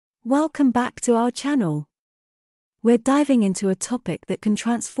Welcome back to our channel. We're diving into a topic that can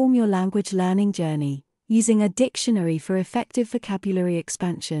transform your language learning journey, using a dictionary for effective vocabulary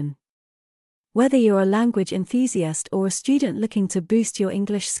expansion. Whether you're a language enthusiast or a student looking to boost your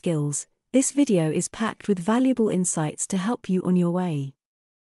English skills, this video is packed with valuable insights to help you on your way.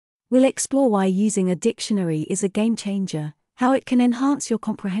 We'll explore why using a dictionary is a game changer, how it can enhance your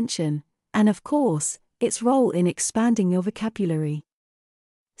comprehension, and of course, its role in expanding your vocabulary.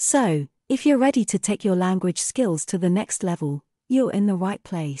 So, if you're ready to take your language skills to the next level, you're in the right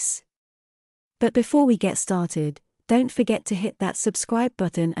place. But before we get started, don't forget to hit that subscribe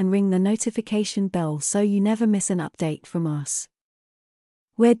button and ring the notification bell so you never miss an update from us.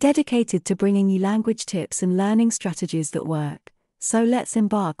 We're dedicated to bringing you language tips and learning strategies that work, so let's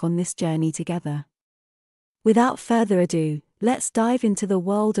embark on this journey together. Without further ado, let's dive into the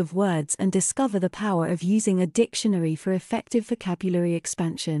world of words and discover the power of using a dictionary for effective vocabulary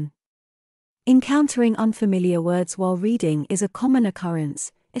expansion. Encountering unfamiliar words while reading is a common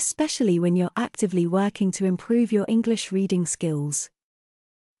occurrence, especially when you're actively working to improve your English reading skills.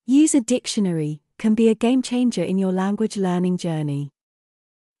 Use a dictionary can be a game changer in your language learning journey.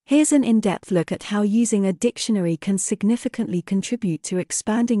 Here's an in-depth look at how using a dictionary can significantly contribute to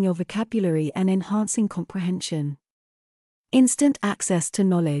expanding your vocabulary and enhancing comprehension. Instant access to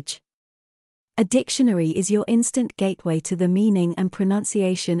knowledge. A dictionary is your instant gateway to the meaning and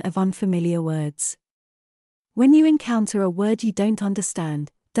pronunciation of unfamiliar words. When you encounter a word you don't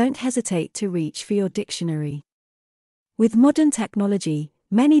understand, don't hesitate to reach for your dictionary. With modern technology,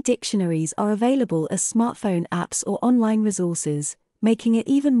 many dictionaries are available as smartphone apps or online resources, making it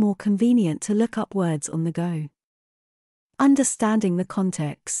even more convenient to look up words on the go. Understanding the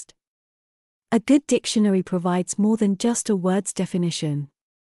context. A good dictionary provides more than just a word's definition.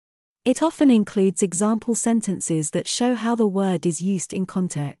 It often includes example sentences that show how the word is used in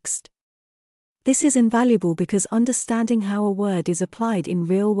context. This is invaluable because understanding how a word is applied in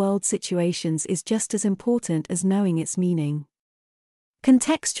real-world situations is just as important as knowing its meaning.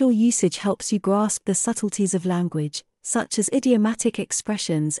 Contextual usage helps you grasp the subtleties of language, such as idiomatic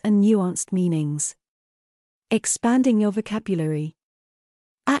expressions and nuanced meanings. Expanding your vocabulary.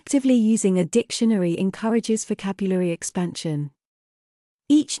 Actively using a dictionary encourages vocabulary expansion.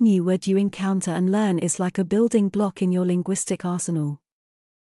 Each new word you encounter and learn is like a building block in your linguistic arsenal.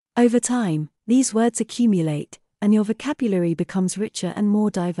 Over time, these words accumulate, and your vocabulary becomes richer and more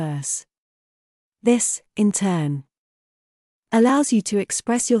diverse. This, in turn, allows you to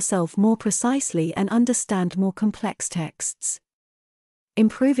express yourself more precisely and understand more complex texts.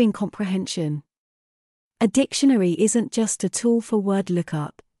 Improving comprehension. A dictionary isn't just a tool for word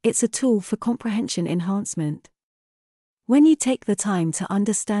lookup, it's a tool for comprehension enhancement. When you take the time to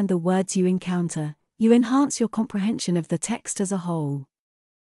understand the words you encounter, you enhance your comprehension of the text as a whole.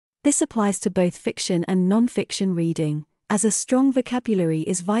 This applies to both fiction and non-fiction reading, as a strong vocabulary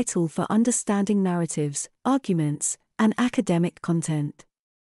is vital for understanding narratives, arguments, and academic content.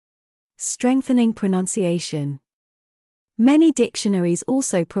 Strengthening pronunciation. Many dictionaries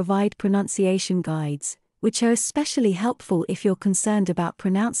also provide pronunciation guides, which are especially helpful if you're concerned about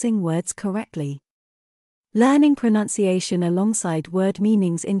pronouncing words correctly. Learning pronunciation alongside word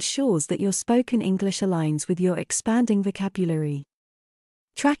meanings ensures that your spoken English aligns with your expanding vocabulary.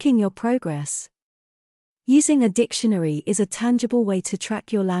 Tracking your progress. Using a dictionary is a tangible way to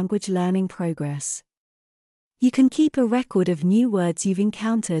track your language learning progress. You can keep a record of new words you've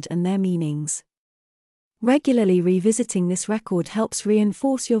encountered and their meanings. Regularly revisiting this record helps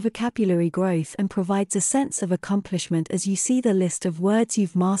reinforce your vocabulary growth and provides a sense of accomplishment as you see the list of words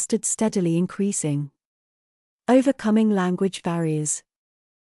you've mastered steadily increasing. Overcoming language barriers.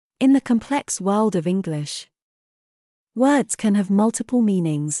 In the complex world of English, words can have multiple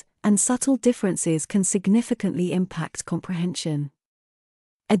meanings, and subtle differences can significantly impact comprehension.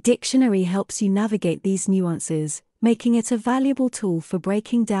 A dictionary helps you navigate these nuances, making it a valuable tool for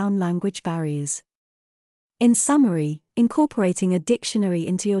breaking down language barriers. In summary, incorporating a dictionary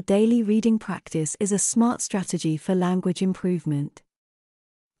into your daily reading practice is a smart strategy for language improvement.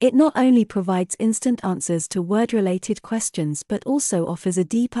 It not only provides instant answers to word-related questions but also offers a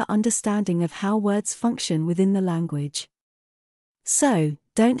deeper understanding of how words function within the language. So,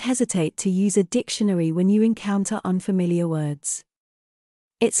 don't hesitate to use a dictionary when you encounter unfamiliar words.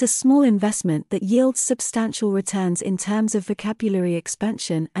 It's a small investment that yields substantial returns in terms of vocabulary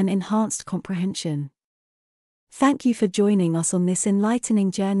expansion and enhanced comprehension. Thank you for joining us on this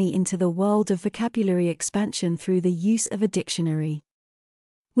enlightening journey into the world of vocabulary expansion through the use of a dictionary.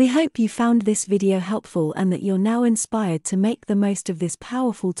 We hope you found this video helpful and that you're now inspired to make the most of this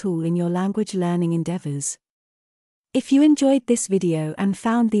powerful tool in your language learning endeavors. If you enjoyed this video and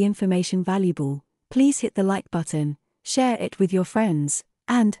found the information valuable, please hit the like button, share it with your friends,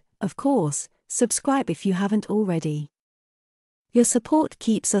 and, of course, subscribe if you haven't already. Your support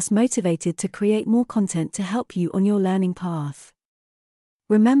keeps us motivated to create more content to help you on your learning path.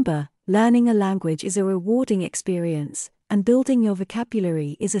 Remember, learning a language is a rewarding experience, and building your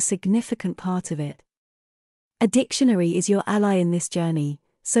vocabulary is a significant part of it. A dictionary is your ally in this journey,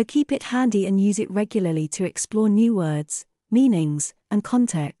 so keep it handy and use it regularly to explore new words, meanings, and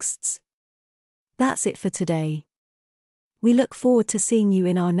contexts. That's it for today. We look forward to seeing you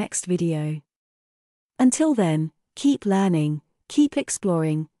in our next video. Until then, keep learning, keep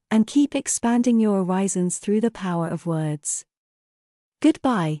exploring, and keep expanding your horizons through the power of words.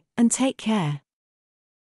 Goodbye, and take care.